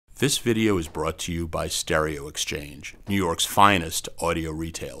This video is brought to you by Stereo Exchange, New York's finest audio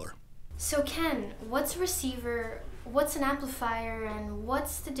retailer. So Ken, what's a receiver, what's an amplifier, and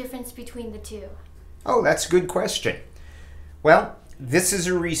what's the difference between the two? Oh, that's a good question. Well, this is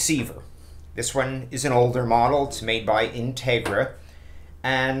a receiver. This one is an older model. It's made by Integra.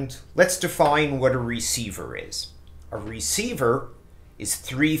 And let's define what a receiver is. A receiver is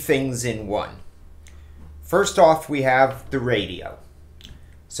three things in one. First off, we have the radio.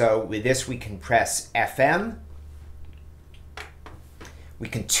 So with this, we can press FM. We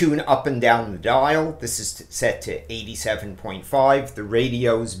can tune up and down the dial. This is set to 87.5. The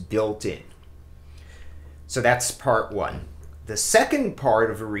radio's built in. So that's part one. The second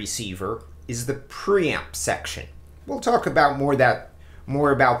part of a receiver is the preamp section. We'll talk about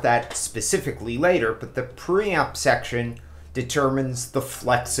more about that specifically later, but the preamp section determines the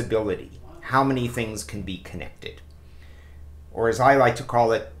flexibility, how many things can be connected. Or as I like to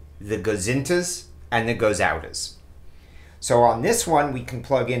call it, the goes-intas and the goes-outas. So on this one, we can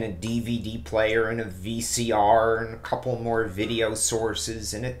plug in a DVD player and a VCR and a couple more video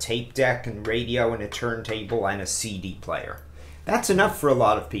sources and a tape deck and radio and a turntable and a CD player. That's enough for a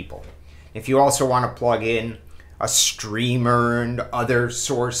lot of people. If you also want to plug in a streamer and other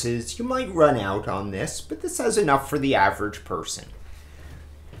sources, you might run out on this, but this has enough for the average person.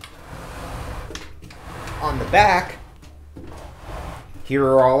 On the back, here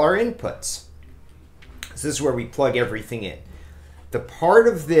are all our inputs. This is where we plug everything in. The part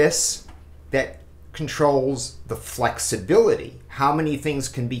of this that controls the flexibility, how many things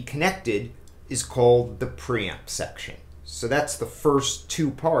can be connected, is called the preamp section. So that's the first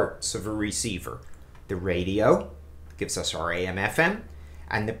two parts of a receiver. The radio gives us our AM, FM,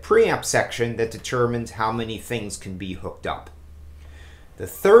 and the preamp section that determines how many things can be hooked up. The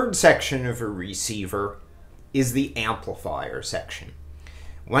third section of a receiver is the amplifier section.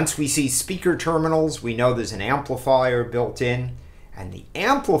 Once we see speaker terminals, we know there's an amplifier built in, and the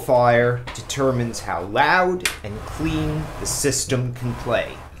amplifier determines how loud and clean the system can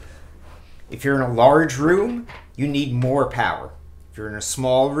play. If you're in a large room, you need more power. If you're in a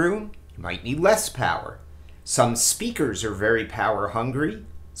small room, you might need less power. Some speakers are very power hungry.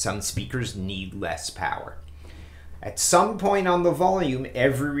 Some speakers need less power. At some point on the volume,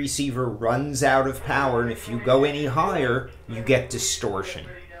 every receiver runs out of power, and if you go any higher, you get distortion.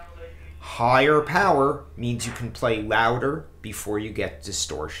 Higher power means you can play louder before you get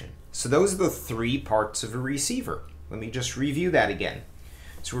distortion. So those are the three parts of a receiver. Let me just review that again.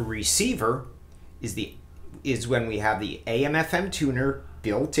 So a receiver is when we have the AM/FM tuner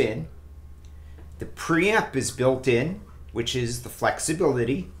built in. The preamp is built in, which is the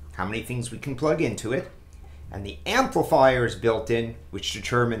flexibility, how many things we can plug into it. And the amplifier is built in, which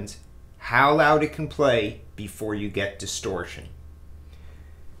determines how loud it can play before you get distortion.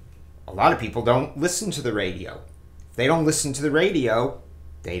 A lot of people don't listen to the radio. If they don't listen to the radio,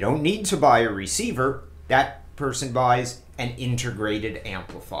 they don't need to buy a receiver. That person buys an integrated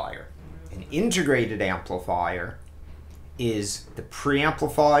amplifier. An integrated amplifier is the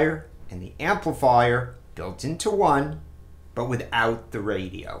preamplifier and the amplifier built into one, but without the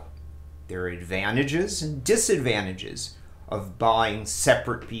radio. There are advantages and disadvantages of buying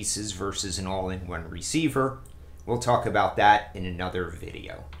separate pieces versus an all-in-one receiver. We'll talk about that in another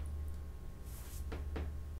video.